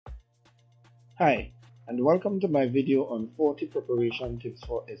Hi, and welcome to my video on 40 preparation tips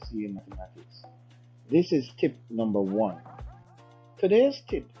for S.E.A mathematics. This is tip number 1. Today's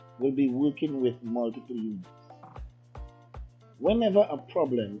tip will be working with multiple units. Whenever a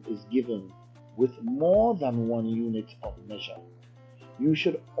problem is given with more than one unit of measure, you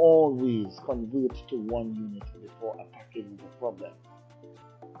should always convert to one unit before attacking the problem.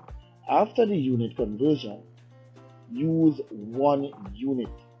 After the unit conversion, use 1 unit.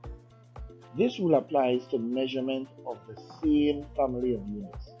 This rule applies to measurement of the same family of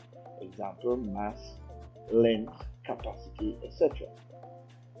units, example mass, length, capacity, etc.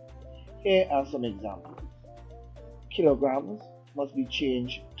 Here are some examples. Kilograms must be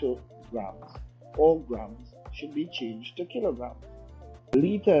changed to grams, or grams should be changed to kilograms.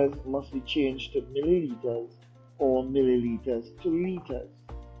 Liters must be changed to milliliters, or milliliters to liters.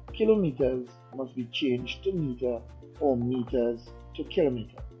 Kilometers must be changed to meter, or meters to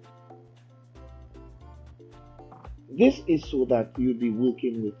kilometer. This is so that you'll be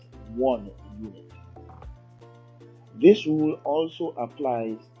working with 1 unit. This rule also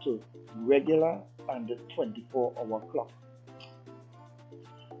applies to regular and 24-hour clock.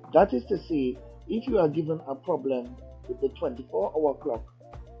 That is to say, if you are given a problem with the 24-hour clock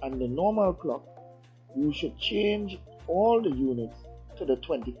and the normal clock, you should change all the units to the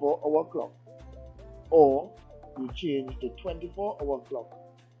 24-hour clock, or you change the 24-hour clock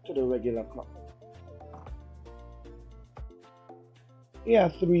to the regular clock. Here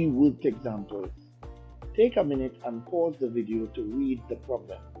are 3 worked examples. Take a minute and pause the video to read the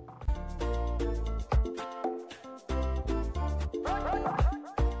problem.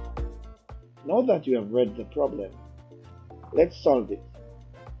 Now that you have read the problem, let's solve it.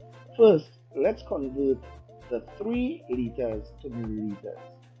 First, let's convert the 3 liters to milliliters.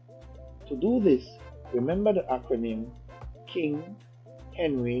 To do this, remember the acronym King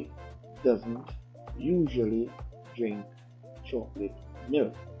Henry doesn't usually drink chocolate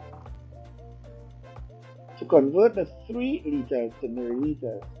milk. To convert the 3 liters to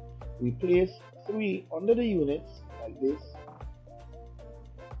milliliters, we place 3 under the units like this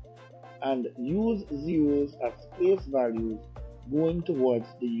and use zeros as place values going towards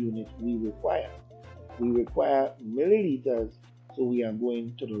the unit we require. We require milliliters, so we are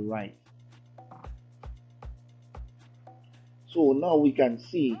going to the right. So now we can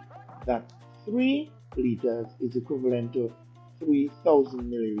see that 3 liters is equivalent to 3,000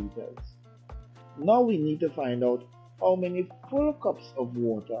 milliliters. Now we need to find out how many full cups of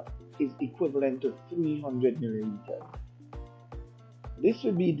water is equivalent to 300 milliliters. This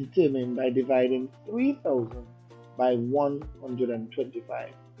will be determined by dividing 3,000 by 125,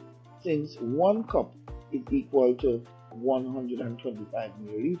 since 1 cup is equal to 125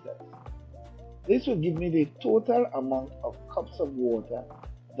 milliliters. This will give me the total amount of cups of water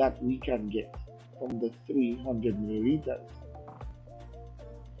that we can get from the 300 milliliters.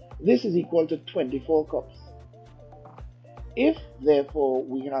 This is equal to 24 cups. If, therefore,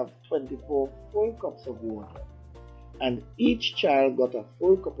 we have 24 full cups of water, and each child got a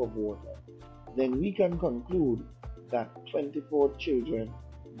full cup of water, then we can conclude that 24 children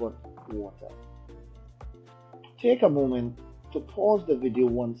got water. Take a moment to pause the video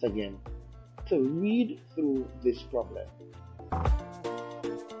once again to read through this problem.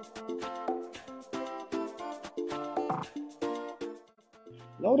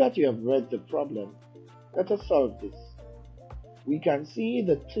 Now that you have read the problem, let us solve this. We can see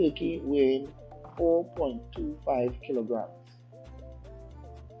the turkey weighing 4.25 kilograms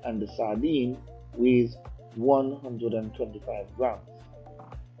and the sardine weighs 125 grams.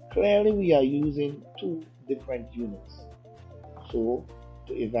 Clearly we are using 2 different units. So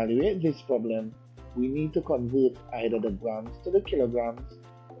to evaluate this problem, we need to convert either the grams to the kilograms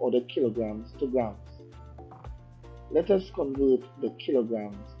or the kilograms to grams. Let us convert the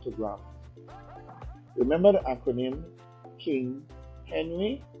kilograms to grams. Remember the acronym King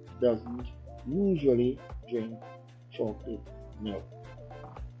Henry doesn't usually drink chocolate milk.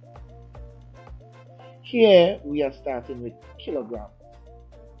 Here we are starting with kilograms.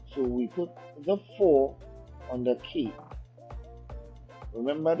 So we put the 4 on the K.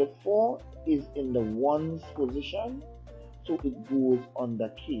 Remember the 4 is in the ones position, so it goes on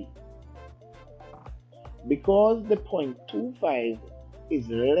the K. Because the 0.25 is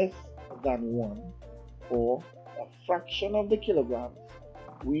less than 1, or a fraction of the kilograms,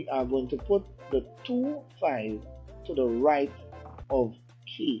 we are going to put the 25 to the right of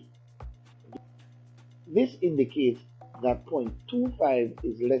K. This indicates that 0.25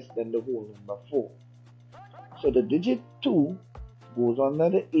 is less than the whole number 4. So the digit 2 goes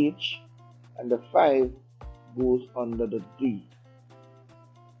under the H and the 5 goes under the D.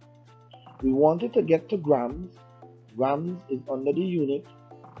 We wanted to get to grams. Grams is under the unit,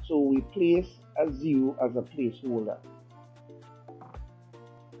 so we place a 0 as a placeholder.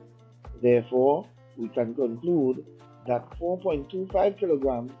 Therefore, we can conclude that 4.25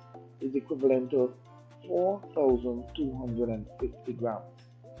 kilograms is equivalent to 4,250 grams.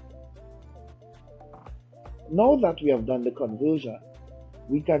 Now that we have done the conversion,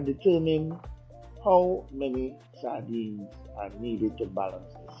 we can determine how many sardines are needed to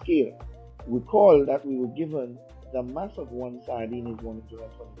balance the scale. Recall that we were given the mass of one sardine is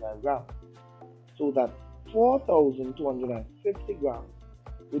 125 grams, so that 4,250 grams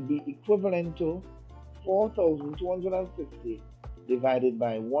would be equivalent to 4,250 divided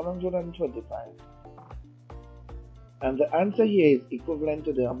by 125. And the answer here is equivalent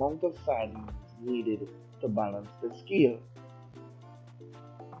to the amount of sardines needed to balance the scale.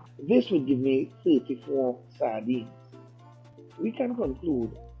 This would give me 34 sardines. We can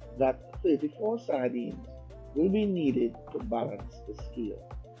conclude that 34 sardines will be needed to balance the scale.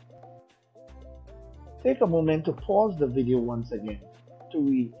 Take a moment to pause the video once again to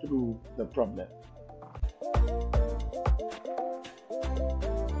read through the problem.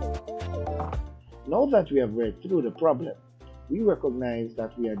 Now that we have read through the problem, we recognize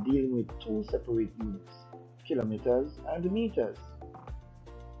that we are dealing with two separate units, kilometers and meters.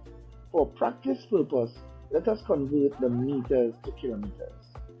 For practice purpose, let us convert the meters to kilometers.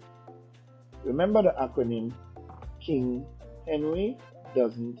 Remember the acronym King Henry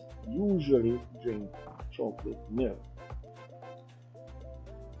doesn't usually drink chocolate milk.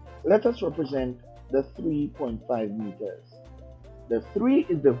 Let us represent the 3.5 meters. The 3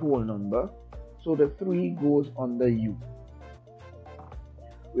 is the whole number, so the 3 goes under U.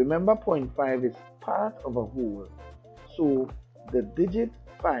 Remember 0.5 is part of a whole, so the digit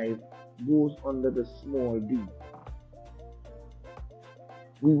 5 goes under the small d.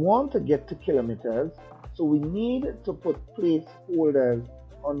 We want to get to kilometers, so we need to put placeholders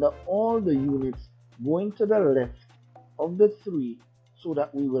under all the units going to the left of the 3 so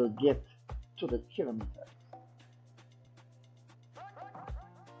that we will get to the kilometers.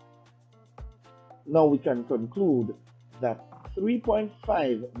 Now we can conclude that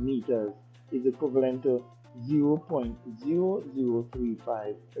 3.5 meters is equivalent to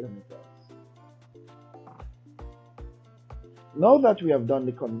 0.0035 kilometers. Now that we have done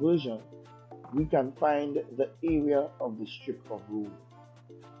the conversion, we can find the area of the strip of road.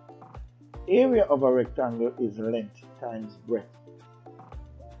 Area of a rectangle is length times breadth.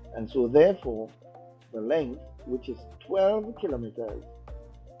 And so therefore, the length, which is 12 kilometers,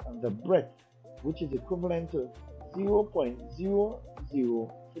 and the breadth, which is equivalent to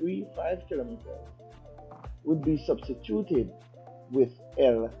 0.0035 kilometers, would be substituted with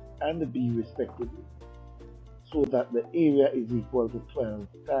L and B respectively, so that the area is equal to 12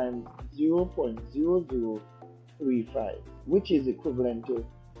 times 0.0035, which is equivalent to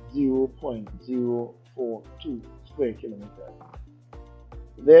 0.042 square kilometers.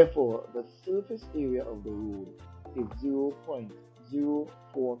 Therefore, the surface area of the road is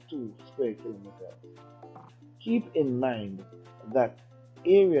 0.042 square kilometers. Keep in mind that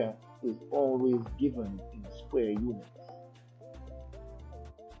area is always given in square units.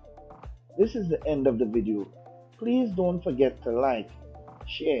 This is the end of the video. Please don't forget to like,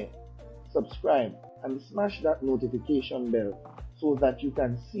 share, subscribe, and smash that notification bell so that you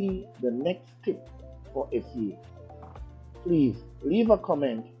can see the next tip for S.E.A. Please leave a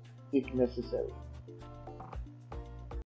comment if necessary.